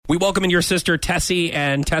We welcome in your sister, Tessie.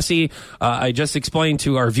 And Tessie, I just explained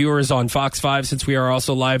to our viewers on Fox 5, since we are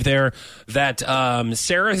also live there, that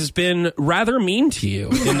Sarah has been rather mean to you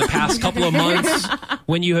in the past couple of months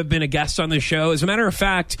when you have been a guest on the show. As a matter of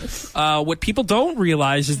fact, what people don't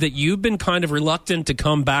realize is that you've been kind of reluctant to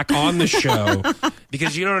come back on the show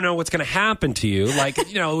because you don't know what's going to happen to you. Like,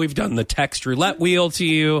 we've done the text roulette wheel to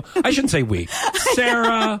you. I shouldn't say we.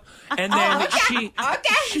 Sarah. And then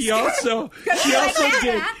she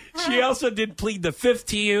also did plead the fifth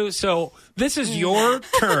to you. So this is your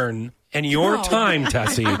turn and your time,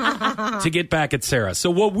 Tessie, to get back at Sarah. So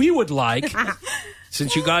what we would like,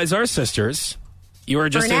 since you guys are sisters, you are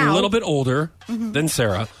just a little bit older than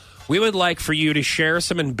Sarah, we would like for you to share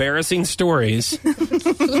some embarrassing stories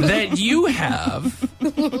that you have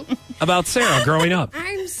about Sarah growing up.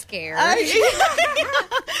 I'm scared.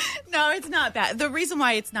 No, it's not bad. The reason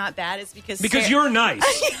why it's not bad is because you're nice.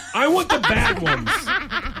 I want the bad ones.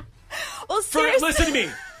 Well, seriously. Listen to me.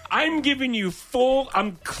 I'm giving you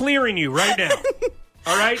I'm clearing you right now.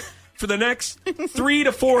 All right? For the next 3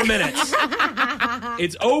 to 4 minutes.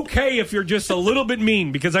 It's okay if you're just a little bit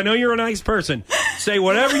mean, because I know you're a nice person. Say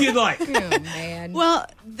whatever you'd like. Oh, man. Well,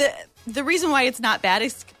 the reason why it's not bad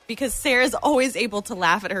is because Sarah's always able to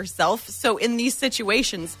laugh at herself. So in these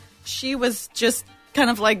situations, she was just kind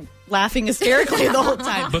of like laughing hysterically the whole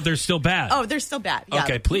time. But they're still bad. Oh, they're still bad. Yeah.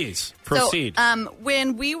 Okay, please proceed. So,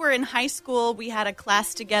 when we were in high school, we had a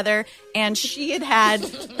class together, and she had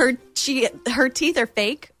her teeth are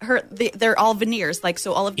fake. They're all veneers, like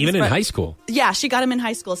so. All of these even in high school. Yeah, she got them in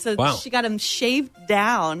high school. So she got them shaved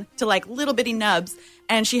down to like little bitty nubs,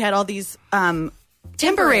 and she had all these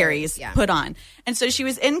temporaries put on. And so she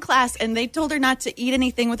was in class, and they told her not to eat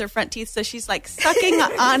anything with her front teeth. So she's like sucking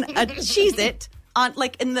on a Cheez-It on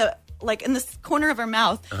in the corner of her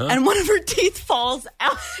mouth, and one of her teeth falls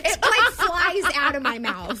out. It like flies out of my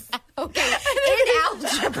mouth. Okay, in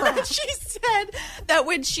algebra. She said that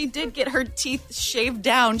when she did get her teeth shaved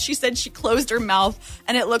down, she said she closed her mouth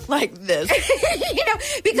and it looked like this.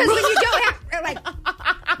 Because when you don't have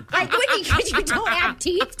when you don't have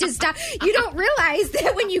teeth to stop, you don't realize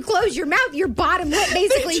that when you close your mouth, your bottom lip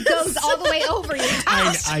basically goes all the way over your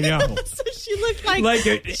tongue. I know. So she looked like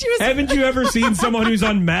haven't you ever seen someone who's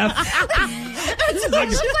on meth? She's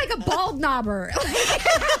like a bald knobber.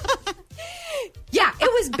 Yeah,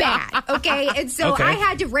 it was bad, okay? And so I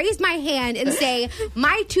had to raise my hand and say,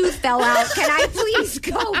 my tooth fell out. Can I please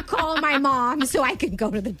go call my mom so I can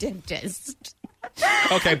go to the dentist?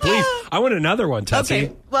 Okay, please. I want another one, Tessie.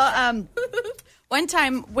 Okay, well, one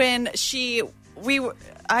time when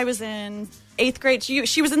I was in 8th grade.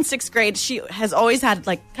 She was in 6th grade. She has always had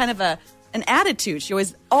like kind of an attitude. She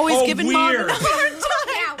was always giving mom a hard time.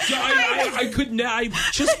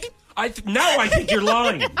 Now I think you're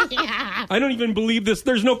lying. Yeah. I don't even believe this.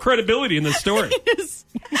 There's no credibility in this story.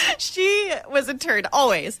 She was a turd,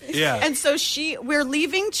 always. Yeah. And so we're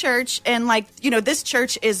leaving church, and this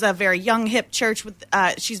church is a very young, hip church. With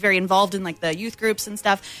she's very involved in like the youth groups and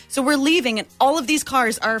stuff. So we're leaving, and all of these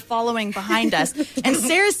cars are following behind us. And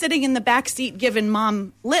Sarah's sitting in the back seat giving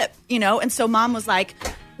mom lip, and so mom was like,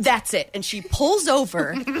 that's it. And she pulls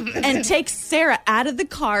over and takes Sarah out of the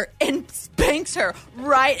car and spanks her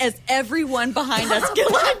right as everyone behind us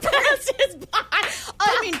passes by.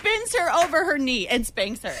 I mean, bends her over her knee and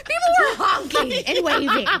spanks her. People were honking and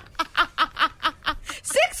waving.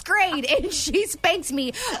 6th grade, and she spanks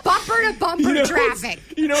me bumper to bumper traffic.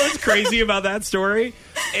 What's crazy about that story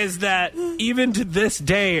is that even to this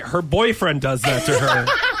day, her boyfriend does that to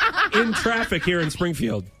her in traffic here in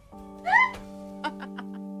Springfield.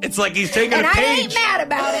 It's like he's taking a page. I ain't mad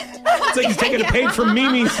about it. It's like he's taking a page from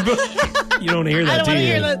Mimi's book. You don't hear that, do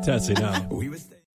you, Tessie? No.